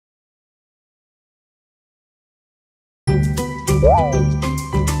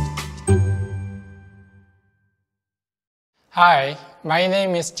Hi, my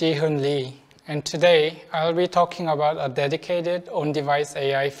name is Ji-Hoon Lee, and today I'll be talking about a dedicated on-device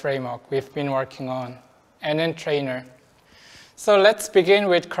AI framework we've been working on, NNTrainer. So let's begin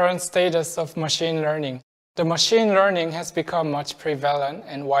with current status of machine learning. The machine learning has become much prevalent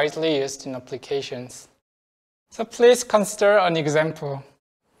and widely used in applications. So please consider an example,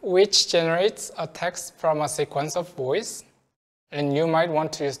 which generates a text from a sequence of voice, and you might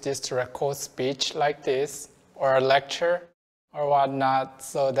want to use this to record speech like this, or a lecture, or whatnot,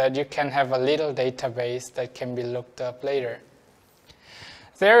 so that you can have a little database that can be looked up later.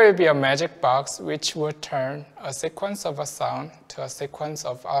 There will be a magic box which would turn a sequence of a sound to a sequence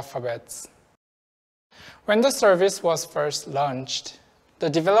of alphabets. When the service was first launched, the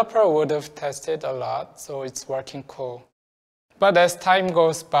developer would have tested a lot, so it's working cool. But as time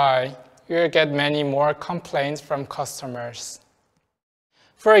goes by, you'll get many more complaints from customers.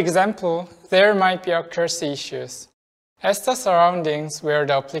 For example, there might be accuracy issues, as the surroundings where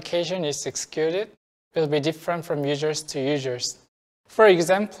the application is executed will be different from users to users. For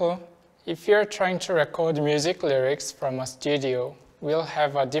example, if you're trying to record music lyrics from a studio, we'll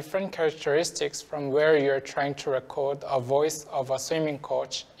have a different characteristics from where you're trying to record a voice of a swimming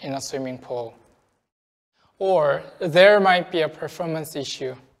coach in a swimming pool. Or there might be a performance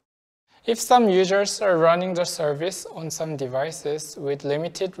issue. If some users are running the service on some devices with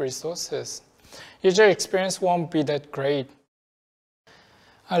limited resources, user experience won't be that great.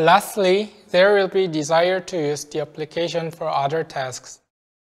 Lastly, there will be desire to use the application for other tasks.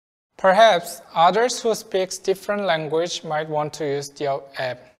 Perhaps others who speak different language might want to use the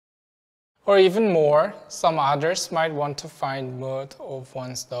app. Or even more, some others might want to find mood of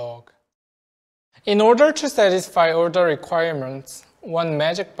one's dog. In order to satisfy all the requirements, one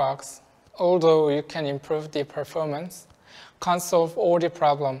magic box, although you can improve the performance, can't solve all the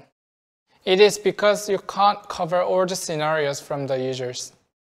problems. It is because you can't cover all the scenarios from the users.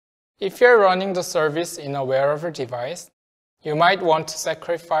 If you're running the service in a wearable device, you might want to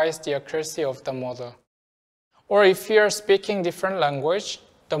sacrifice the accuracy of the model. Or if you're speaking different language,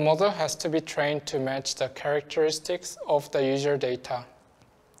 the model has to be trained to match the characteristics of the user data.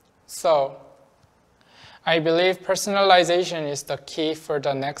 So, I believe personalization is the key for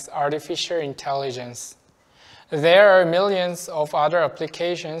the next artificial intelligence. There are millions of other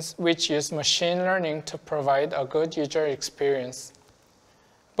applications which use machine learning to provide a good user experience,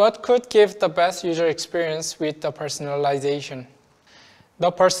 but could give the best user experience with the personalization. The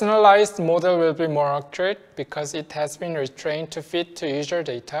personalized model will be more accurate because it has been retrained to fit to user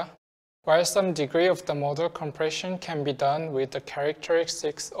data, while some degree of the model compression can be done with the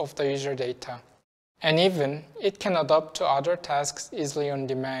characteristics of the user data. And even, it can adapt to other tasks easily on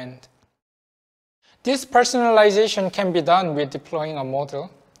demand. This personalization can be done with deploying a model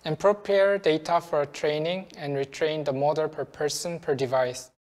and prepare data for training and retrain the model per person per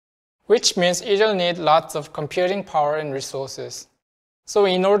device, which means it'll need lots of computing power and resources. So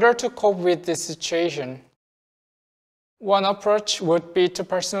in order to cope with this situation, one approach would be to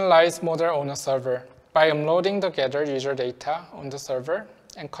personalize model on a server by uploading the gathered user data on the server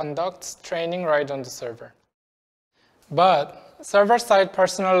and conduct training right on the server. But server-side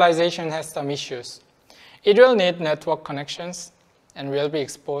personalization has some issues. It will need network connections and will be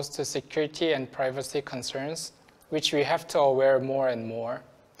exposed to security and privacy concerns, which we have to aware more and more.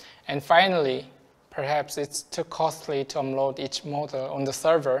 And finally, perhaps it's too costly to upload each model on the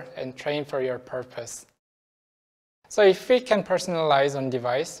server and train for your purpose. So if we can personalize on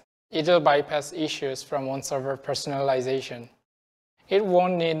device, it will bypass issues from on-server personalization. It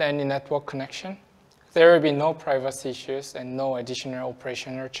won't need any network connection. There will be no privacy issues and no additional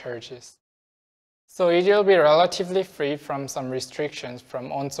operational charges. So it will be relatively free from some restrictions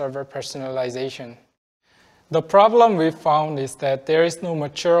from on-server personalization. The problem we found is that there is no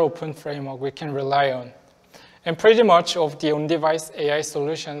mature open framework we can rely on. And pretty much of the on-device AI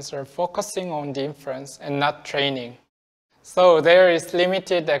solutions are focusing on the inference and not training. So there is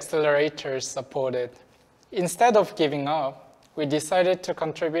limited accelerators supported. Instead of giving up, we decided to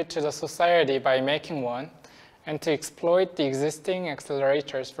contribute to the society by making one and to exploit the existing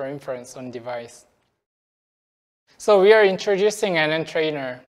accelerators for inference on device. So we are introducing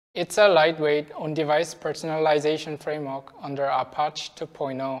NNTrainer. It's a lightweight on-device personalization framework under Apache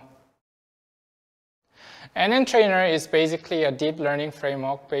 2.0. NNTrainer is basically a deep learning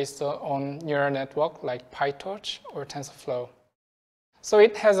framework based on neural network like PyTorch or TensorFlow. So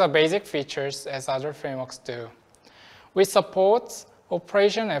it has a basic features as other frameworks do. We support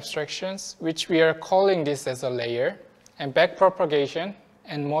operation abstractions, which we are calling this as a layer, and backpropagation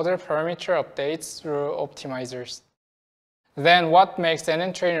and model parameter updates through optimizers. Then what makes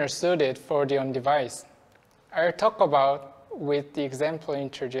NNTrainer suited for the on-device? I'll talk about with the example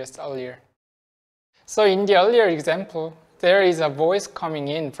introduced earlier. So in the earlier example, there is a voice coming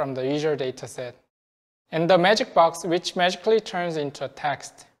in from the user dataset, and the magic box which magically turns into a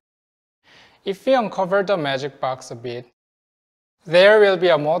text. If we uncover the magic box a bit, there will be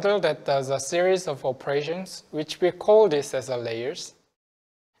a model that does a series of operations, which we call this as a layers.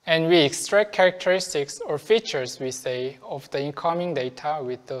 And we extract characteristics or features, we say, of the incoming data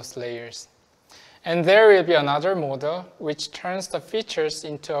with those layers. And there will be another model which turns the features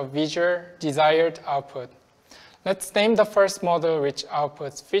into a visual desired output. Let's name the first model which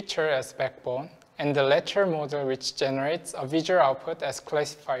outputs feature as backbone, and the latter model which generates a visual output as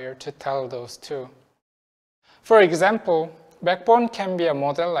classifier to tell those two. For example, backbone can be a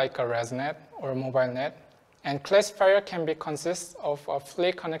model like a ResNet or MobileNet, and classifier can be consist of a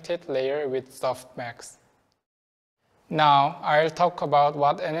fully connected layer with softmax. Now, I'll talk about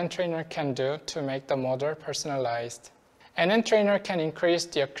what NNTrainer can do to make the model personalized. NNTrainer can increase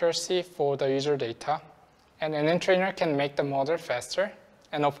the accuracy for the user data, and NNTrainer can make the model faster,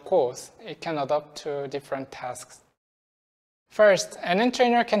 and of course, it can adapt to different tasks. First,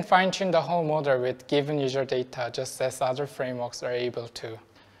 NNTrainer can fine-tune the whole model with given user data just as other frameworks are able to.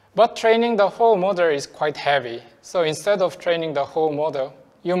 But training the whole model is quite heavy, so instead of training the whole model,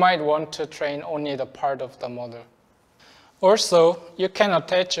 you might want to train only the part of the model. Also, you can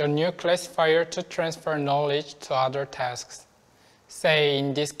attach a new classifier to transfer knowledge to other tasks. Say,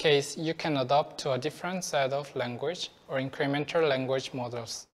 in this case, you can adapt to a different set of language or incremental language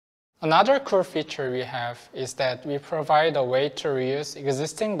models. Another cool feature we have is that we provide a way to reuse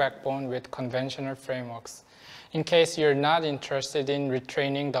existing backbone with conventional frameworks, in case you're not interested in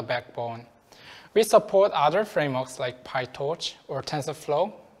retraining the backbone. We support other frameworks like PyTorch or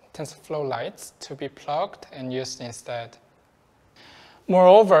TensorFlow Lite to be plugged and used instead.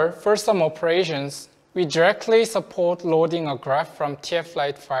 Moreover, for some operations, we directly support loading a graph from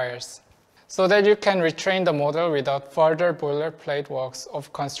TF-Lite files, so that you can retrain the model without further boilerplate works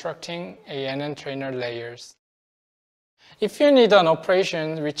of constructing a NNTrainer layers. If you need an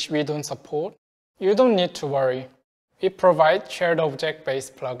operation which we don't support, you don't need to worry. We provide shared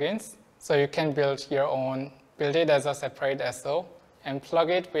object-based plugins, so you can build your own, build it as a separate SO, and plug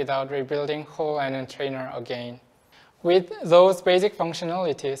it without rebuilding whole NNTrainer again. With those basic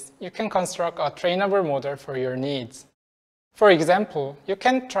functionalities, you can construct a trainable model for your needs. For example, you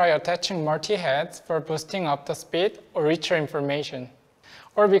can try attaching multi-heads for boosting up the speed or richer information.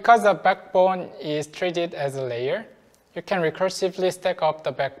 Or because the backbone is treated as a layer, you can recursively stack up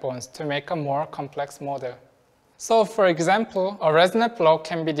the backbones to make a more complex model. So for example, a ResNet block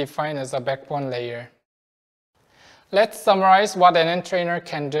can be defined as a backbone layer. Let's summarize what NNTrainer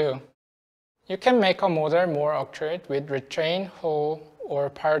can do. You can make a model more accurate with retrain whole or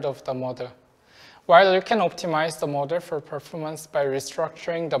part of the model, while you can optimize the model for performance by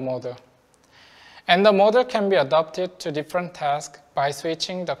restructuring the model. And the model can be adapted to different tasks by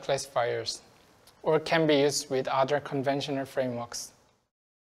switching the classifiers, or can be used with other conventional frameworks.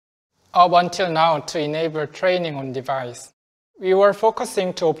 Up until now, to enable training on device, we were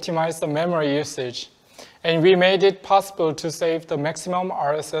focusing to optimize the memory usage, and we made it possible to save the maximum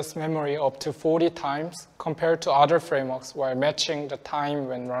RSS memory up to 40 times compared to other frameworks while matching the time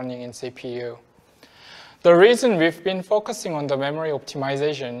when running in CPU. The reason we've been focusing on the memory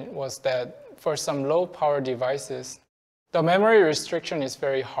optimization was that for some low-power devices, the memory restriction is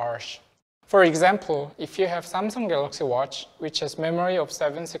very harsh. For example, if you have Samsung Galaxy Watch, which has memory of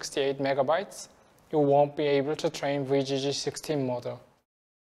 768 megabytes, you won't be able to train VGG16 model.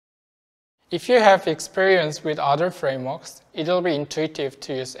 If you have experience with other frameworks, it'll be intuitive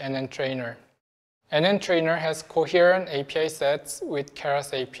to use NNTrainer. NNTrainer has coherent API sets with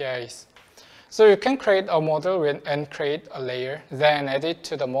Keras APIs. So you can create a model and create a layer, then add it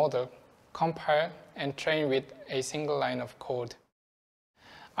to the model, compile, and train with a single line of code.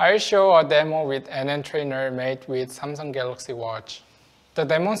 I'll show a demo with NNTrainer made with Samsung Galaxy Watch. The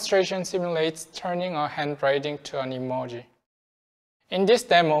demonstration simulates turning a handwriting to an emoji. In this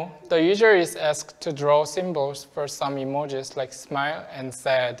demo, the user is asked to draw symbols for some emojis like smile and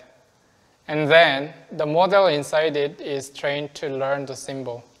sad. And then, the model inside it is trained to learn the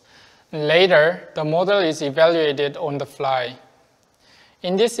symbol. Later, the model is evaluated on the fly.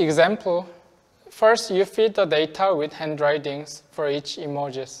 In this example, first you feed the data with handwritings for each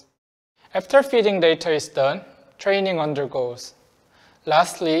emojis. After feeding data is done, training undergoes.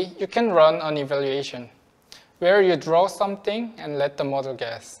 Lastly, you can run an evaluation, where you draw something and let the model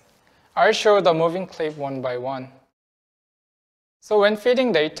guess. I'll show the moving clip one by one. So when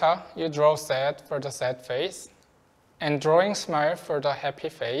feeding data, you draw sad for the sad face, and drawing smile for the happy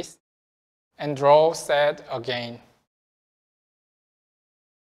face, and draw sad again.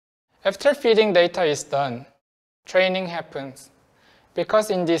 After feeding data is done, training happens.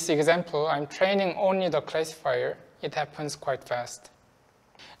 Because in this example, I'm training only the classifier, it happens quite fast.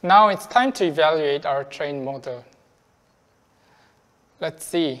 Now it's time to evaluate our trained model. Let's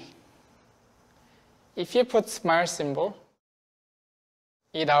see. If you put smile symbol,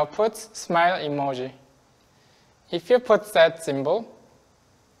 it outputs smile emoji. If you put sad symbol,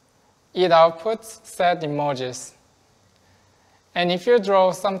 it outputs sad emojis. And if you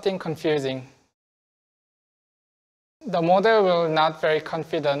draw something confusing, the model will not be very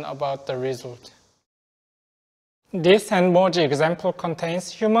confident about the result. This emoji example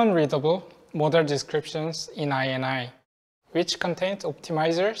contains human-readable model descriptions in INI, which contains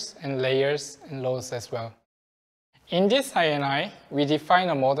optimizers and layers and loads as well. In this INI, we define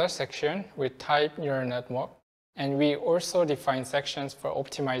a model section with type neural network, and we also define sections for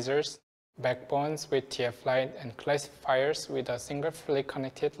optimizers, backbones with TF-lite, and classifiers with a single fully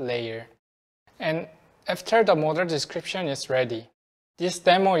connected layer. And after the model description is ready, this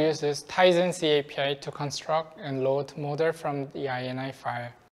demo uses Tizen C API to construct and load model from the INI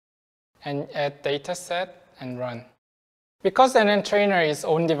file, and add dataset and run. Because NNTrainer is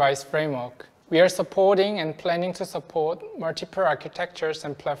on-device framework, we are supporting and planning to support multiple architectures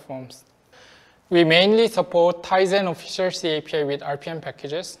and platforms. We mainly support Tizen official C API with RPM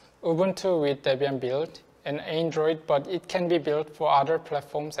packages, Ubuntu with Debian build, and Android, but it can be built for other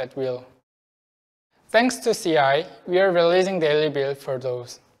platforms at will. Thanks to CI, we are releasing daily build for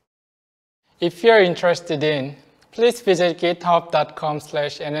those. If you are interested in, please visit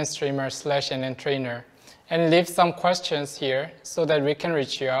github.com/nnstreamer/NNTrainer and leave some questions here so that we can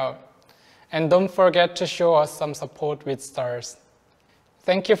reach you out. And don't forget to show us some support with stars.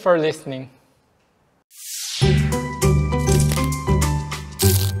 Thank you for listening.